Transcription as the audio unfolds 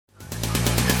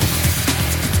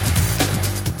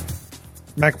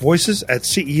MacVoices at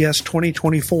CES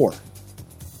 2024.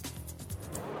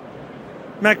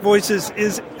 MacVoices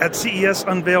is at CES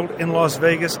Unveiled in Las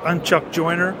Vegas. I'm Chuck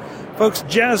Joyner. Folks,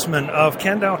 Jasmine of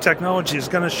Kandao Technology is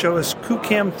going to show us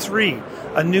QCam 3,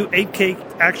 a new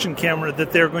 8K action camera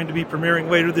that they're going to be premiering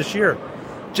later this year.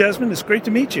 Jasmine, it's great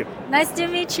to meet you. Nice to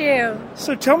meet you.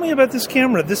 So tell me about this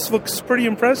camera. This looks pretty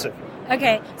impressive.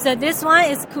 Okay, so this one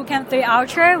is QCam 3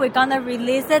 Ultra. We're going to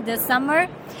release it this summer.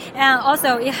 And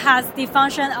also, it has the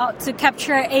function to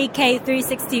capture 8K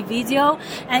 360 video.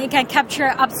 And it can capture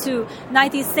up to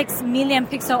 96 million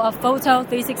pixel of photo,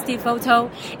 360 photo.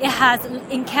 It has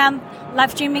in-cam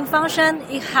live streaming function.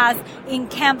 It has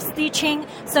in-cam stitching,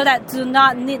 so that do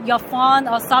not need your phone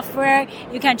or software.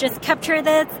 You can just capture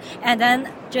this and then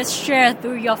just share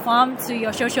through your phone to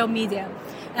your social media.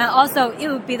 And also, it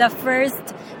will be the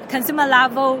first consumer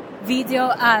level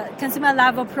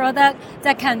product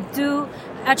that can do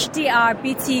HDR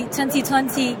BT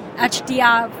 2020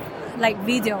 HDR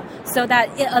video, so that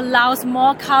it allows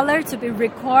more color to be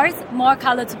recorded, more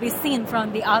color to be seen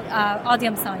from the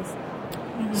audience size.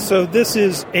 Mm-hmm. So this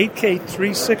is 8K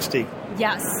 360.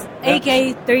 Yes,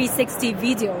 8K 360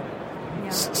 video. Yeah.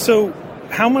 So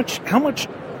how much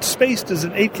space does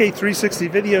an 8K 360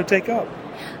 video take up?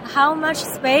 How much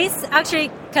space?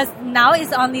 Actually, because now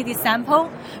it's only the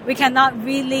sample, we cannot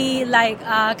really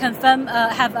confirm,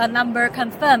 have a number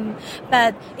confirmed.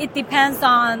 But it depends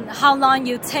on how long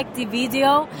you take the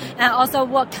video and also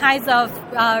what kinds of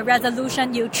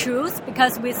resolution you choose.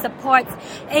 Because we support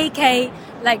 8K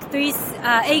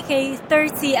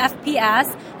 30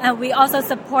 FPS, and we also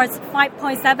support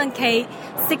 5.7K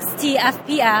 60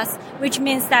 FPS, which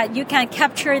means that you can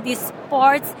capture the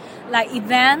sports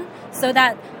event, so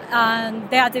that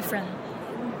they are different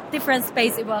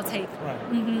space it will take.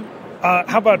 Right. Mm-hmm.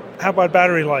 How about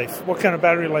battery life? What kind of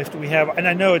battery life do we have? And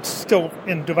I know it's still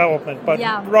in development, but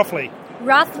roughly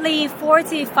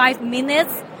 45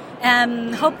 minutes.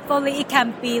 And hopefully it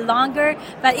can be longer,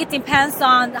 but it depends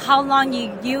on how long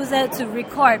you use it to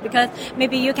record, because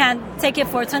maybe you can take it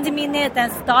for 20 minutes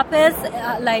and stop it,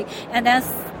 and then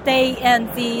stay in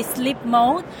the sleep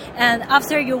mode. And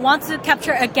after you want to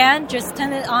capture again, just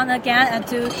turn it on again and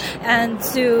to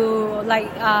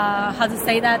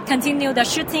continue the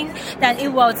shooting. Then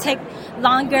it will take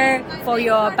longer for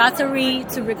your battery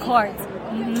to record.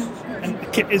 Mm-hmm. And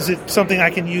is it something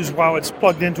I can use while it's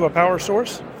plugged into a power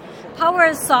source?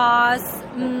 Power source,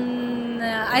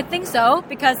 I think so,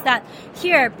 because that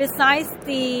here besides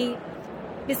the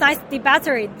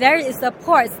battery, there is a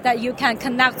port that you can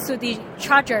connect to the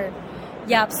charger.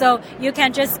 Yeah, so you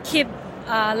can just keep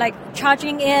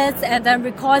charging it and then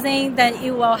recording. Then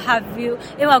it will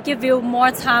give you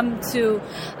more time to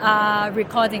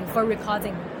recording.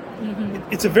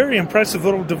 Mm-hmm. It's a very impressive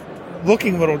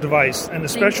looking little device, and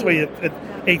especially at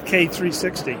 8K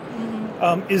 360.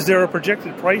 Is there a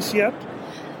projected price yet?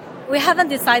 We haven't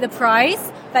decided price,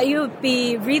 but it would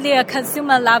be really a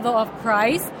consumer level of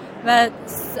price. But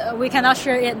we cannot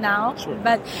share it now. Sure.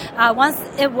 But once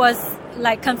it was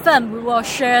confirmed, we will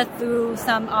share through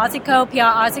some PR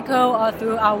article, or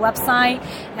through our website,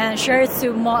 and share it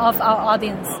to more of our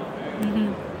audience.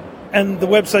 Mm-hmm. And the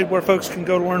website where folks can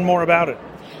go to learn more about it?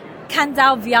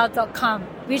 KandaoVR.com,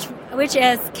 which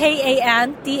is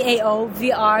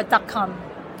KANDAOVR.com.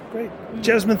 Great.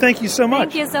 Jasmine, thank you so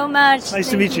much. Thank you so much. Nice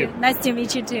to meet you. Nice to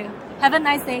meet you too. Have a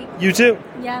nice day. You too.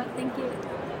 Yeah, thank you.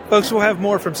 Folks, we'll have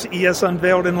more from CES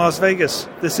Unveiled in Las Vegas.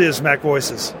 This is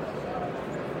MacVoices.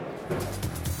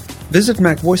 Visit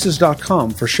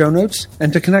MacVoices.com for show notes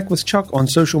and to connect with Chuck on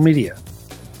social media.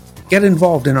 Get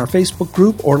involved in our Facebook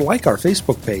group or like our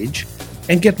Facebook page,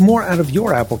 and get more out of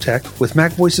your Apple tech with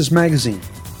MacVoices Magazine,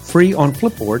 free on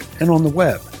Flipboard and on the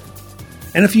web.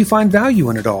 And if you find value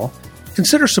in it all,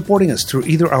 consider supporting us through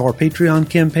either our Patreon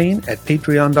campaign at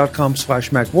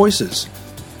patreon.com/MacVoices,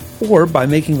 or by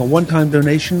making a one-time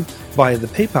donation via the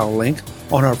PayPal link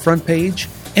on our front page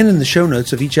and in the show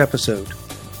notes of each episode.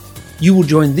 You will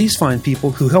join these fine people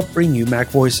who help bring you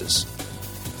MacVoices.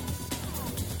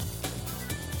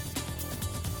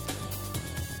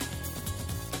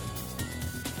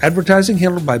 Advertising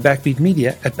handled by Backbeat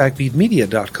Media at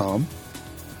backbeatmedia.com.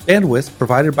 Bandwidth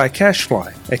provided by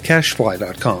CashFly at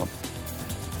cashfly.com.